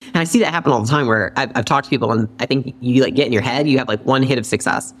I see that happen all the time where I've talked to people and I think you like get in your head, you have like one hit of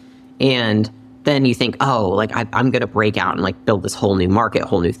success and then you think, oh, like I'm going to break out and like build this whole new market,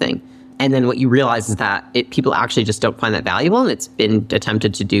 whole new thing. And then what you realize is that people actually just don't find that valuable and it's been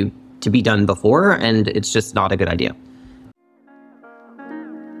attempted to be done before and it's just not a good idea.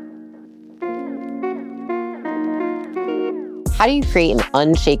 How do you create an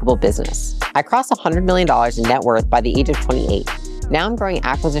unshakable business? I crossed $100 million in net worth by the age of 28. Now I'm growing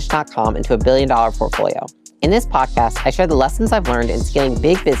Acquisition.com into $1 billion portfolio. In this podcast, I share the lessons I've learned in scaling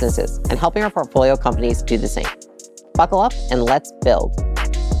big businesses and helping our portfolio companies do the same. Buckle up and let's build.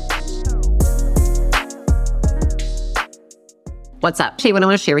 What's up? Today, what I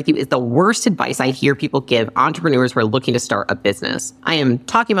want to share with you is the worst advice I hear people give entrepreneurs who are looking to start a business. I am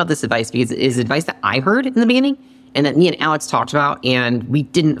talking about this advice because it is advice that I heard in the beginning and that me and Alex talked about and we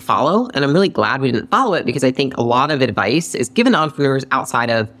didn't follow. And I'm really glad we didn't follow it because I think a lot of advice is given to entrepreneurs outside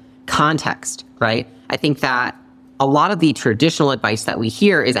of context, right? I think that a lot of the traditional advice that we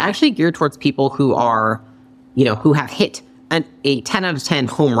hear is actually geared towards people who are, who have hit a 10 out of 10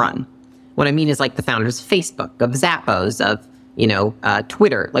 home run. What I mean is like the founders of Facebook, of Zappos, of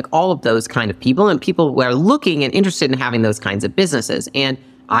Twitter, like all of those kind of people and people who are looking and interested in having those kinds of businesses. And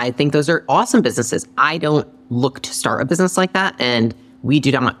I think those are awesome businesses. I don't look to start a business like that. And we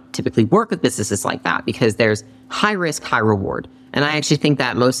do not typically work with businesses like that because there's high risk, high reward. And I actually think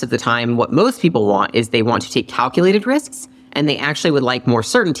that most of the time, what most people want is they want to take calculated risks and they actually would like more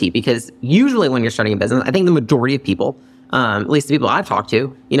certainty because usually when you're starting a business, I think the majority of people, at least the people I've talked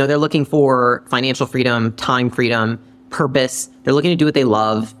to, they're looking for financial freedom, time freedom, purpose. They're looking to do what they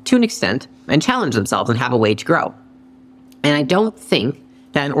love to an extent and challenge themselves and have a way to grow. And I don't think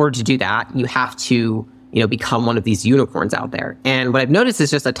that in order to do that, you have to, become one of these unicorns out there. And what I've noticed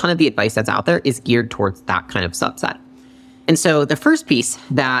is just a ton of the advice that's out there is geared towards that kind of subset. And so the first piece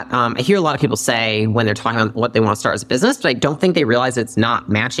that I hear a lot of people say when they're talking about what they want to start as a business, but I don't think they realize it's not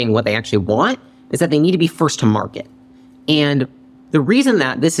matching what they actually want, is that they need to be first to market. And the reason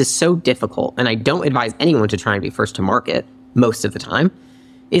that this is so difficult, and I don't advise anyone to try and be first to market most of the time,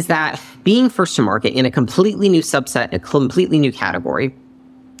 is that being first to market in a completely new subset, a completely new category,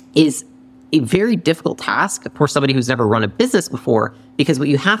 is a very difficult task for somebody who's never run a business before, because what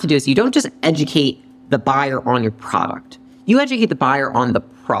you have to do is you don't just educate the buyer on your product. You educate the buyer on the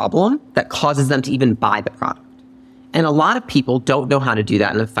problem that causes them to even buy the product. And a lot of people don't know how to do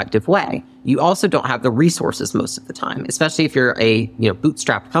that in an effective way. You also don't have the resources most of the time, especially if you're a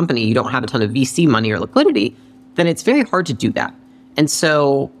bootstrapped company, you don't have a ton of VC money or liquidity, then it's very hard to do that. And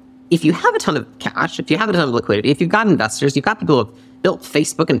so if you have a ton of cash, if you have a ton of liquidity, if you've got investors, you've got people who have built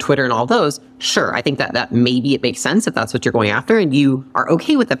Facebook and Twitter and all those, sure, I think that maybe it makes sense if that's what you're going after and you are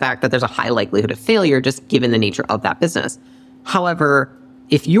okay with the fact that there's a high likelihood of failure just given the nature of that business. However,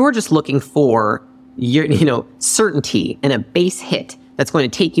 if you're just looking for your, certainty and a base hit that's going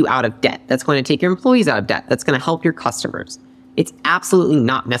to take you out of debt, that's going to take your employees out of debt, that's going to help your customers, it's absolutely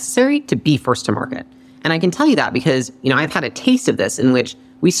not necessary to be first to market. And I can tell you that because, I've had a taste of this in which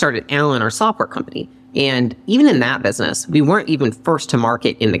we started Allen, our software company. And even in that business, we weren't even first to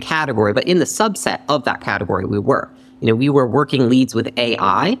market in the category, but in the subset of that category, we were. We were working leads with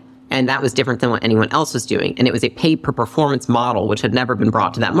AI, and that was different than what anyone else was doing. And it was a pay per performance model, which had never been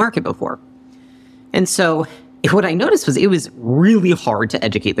brought to that market before. And so what I noticed was it was really hard to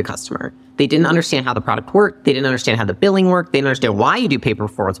educate the customer. They didn't understand how the product worked. They didn't understand how the billing worked. They didn't understand why you do pay per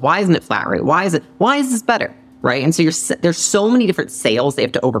performance. Why isn't it flat rate? Why is this better? Right? And so there's so many different sales they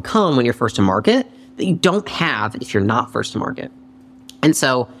have to overcome when you're first to market that you don't have if you're not first to market. And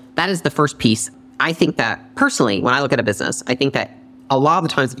so that is the first piece. I think that personally, when I look at a business, I think that a lot of the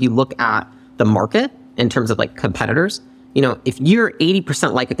times if you look at the market in terms of like competitors, if you're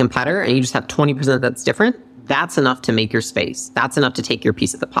 80% like a competitor and you just have 20% that's different, that's enough to make your space. That's enough to take your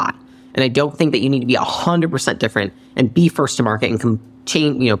piece of the pie. And I don't think that you need to be 100% different and be first to market and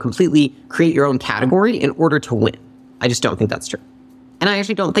completely create your own category in order to win. I just don't think that's true. And I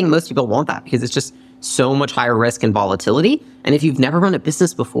actually don't think most people want that because it's just so much higher risk and volatility. And if you've never run a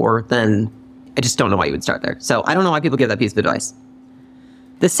business before, then I just don't know why you would start there. So I don't know why people give that piece of advice.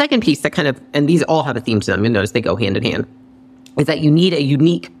 The second piece that and these all have a theme to them, you'll notice they go hand in hand, is that you need a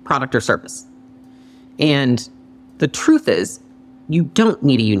unique product or service. And the truth is, you don't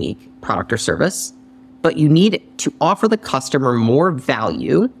need a unique product or service, but you need to offer the customer more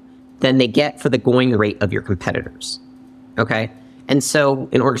value than they get for the going rate of your competitors. Okay? And so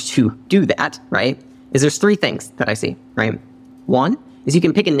in order to do that, right, there's three things that I see, right? One is you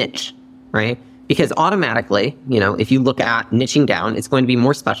can pick a niche, right? Because automatically, if you look at niching down, it's going to be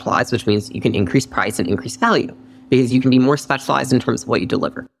more specialized, which means you can increase price and increase value because you can be more specialized in terms of what you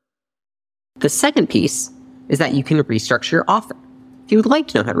deliver. The second piece is that you can restructure your offer. If you would like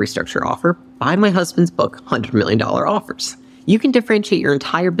to know how to restructure your offer, buy my husband's book, $100 Million Offers. You can differentiate your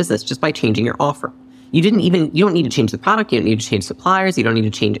entire business just by changing your offer. You don't need to change the product. You don't need to change suppliers. You don't need to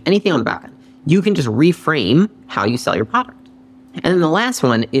change anything on the back end. You can just reframe how you sell your product. And then the last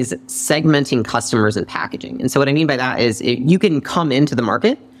one is segmenting customers and packaging. And so what I mean by that is you can come into the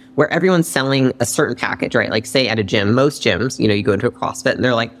market where everyone's selling a certain package, right? Like say at a gym, most gyms, you go into a CrossFit and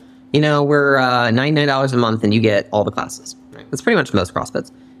they're like, we're $99 a month and you get all the classes. Right? That's pretty much most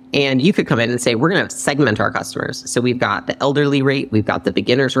CrossFits. And you could come in and say, we're going to segment our customers. So we've got the elderly rate, we've got the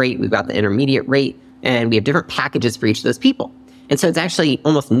beginner's rate, we've got the intermediate rate, and we have different packages for each of those people. And so it's actually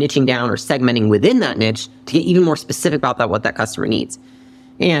almost niching down or segmenting within that niche to get even more specific about what that customer needs.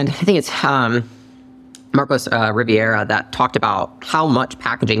 And I think it's Marcos Riviera that talked about how much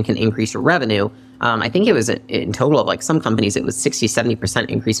packaging can increase your revenue. I think it was in total of like some companies, it was 60-70%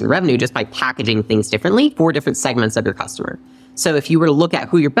 increase in revenue just by packaging things differently for different segments of your customer. So if you were to look at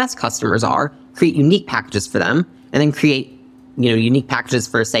who your best customers are, create unique packages for them, and then create unique packages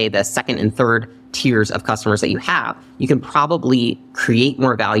for, say, the second and third tiers of customers that you have, you can probably create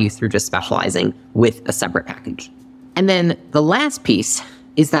more value through just specializing with a separate package. And then the last piece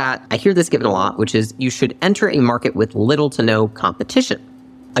is that I hear this given a lot, which is you should enter a market with little to no competition.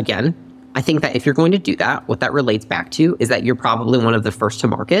 Again, I think that if you're going to do that, what that relates back to is that you're probably one of the first to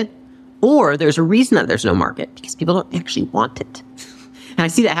market, or there's a reason that there's no market because people don't actually want it. And I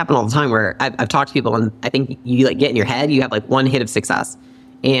see that happen all the time where I've talked to people and I think you get in your head, you have one hit of success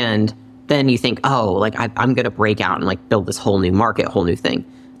and then you think, I'm going to break out and build this whole new market, whole new thing.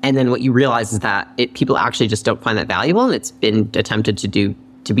 And then what you realize is that people actually just don't find that valuable and it's been attempted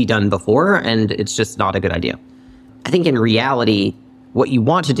to be done before and it's just not a good idea. I think in reality, what you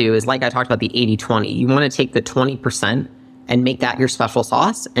want to do is, like I talked about the 80-20, you want to take the 20% and make that your special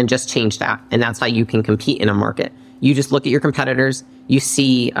sauce and just change that. And that's how you can compete in a market. You just look at your competitors, you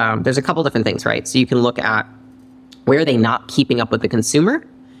see, there's a couple different things, right? So you can look at where are they not keeping up with the consumer?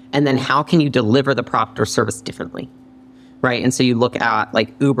 And then how can you deliver the product or service differently, right? And so you look at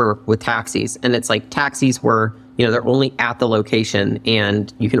Uber with taxis, and it's taxis were, they're only at the location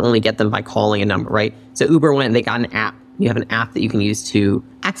and you can only get them by calling a number, right? So Uber went and they got an app. You have an app that you can use to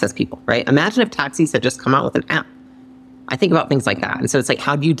access people, right? Imagine if taxis had just come out with an app. I think about things like that. And so it's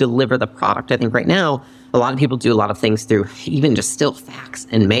how do you deliver the product? I think right now, a lot of people do a lot of things through even just still fax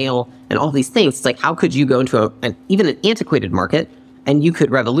and mail and all these things. It's how could you go into even an antiquated market and you could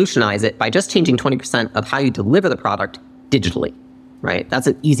revolutionize it by just changing 20% of how you deliver the product digitally, right? That's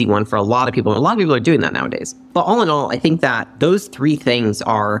an easy one for a lot of people. And a lot of people are doing that nowadays. But all in all, I think that those three things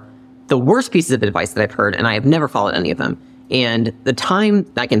are the worst pieces of advice that I've heard, and I have never followed any of them. And the time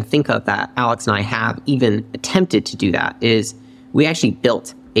I can think of that Alex and I have even attempted to do that is we actually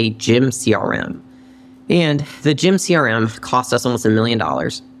built a gym CRM. And the gym CRM cost us almost $1 million.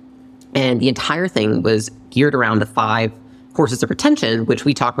 And the entire thing was geared around the 5 courses of retention, which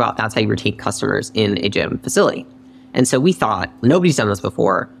we talk about. That's how you retain customers in a gym facility. And so we thought, nobody's done this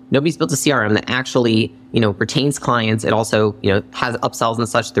before. Nobody's built a CRM that actually, retains clients. It also, has upsells and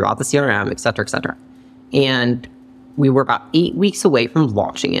such throughout the CRM, et cetera, et cetera. And we were about 8 weeks away from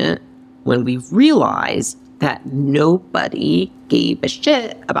launching it when we realized that nobody gave a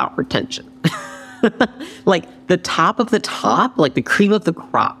shit about retention. The top of the top, the cream of the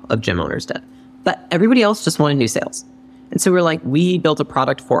crop of gym owners did. But everybody else just wanted new sales. And so we built a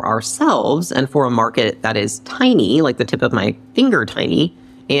product for ourselves and for a market that is tiny, like the tip of my finger tiny,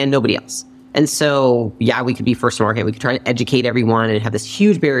 and nobody else. And so, yeah, we could be first to market. We could try to educate everyone and have this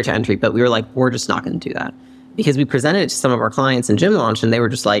huge barrier to entry, but we were we're just not going to do that. Because we presented it to some of our clients in Gym Launch and they were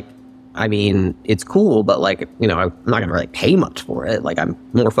just it's cool, but I'm not going to really pay much for it. I'm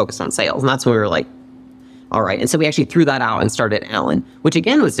more focused on sales. And that's when we were all right. And so we actually threw that out and started Allen, which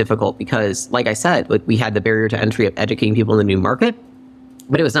again was difficult because, like I said, we had the barrier to entry of educating people in the new market,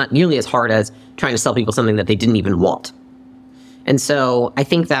 but it was not nearly as hard as trying to sell people something that they didn't even want. And so I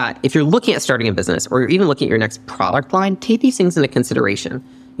think that if you're looking at starting a business or you're even looking at your next product line, take these things into consideration.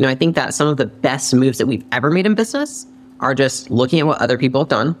 I think that some of the best moves that we've ever made in business are just looking at what other people have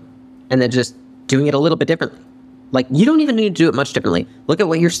done and then just doing it a little bit differently. You don't even need to do it much differently. Look at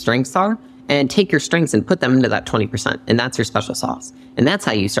what your strengths are and take your strengths and put them into that 20%. And that's your special sauce. And that's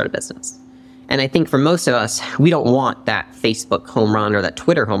how you start a business. And I think for most of us, we don't want that Facebook home run or that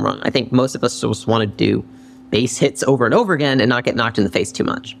Twitter home run. I think most of us just want to do base hits over and over again and not get knocked in the face too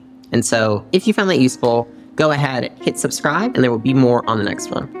much. And so if you found that useful, go ahead, hit subscribe, and there will be more on the next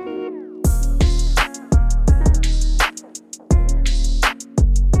one.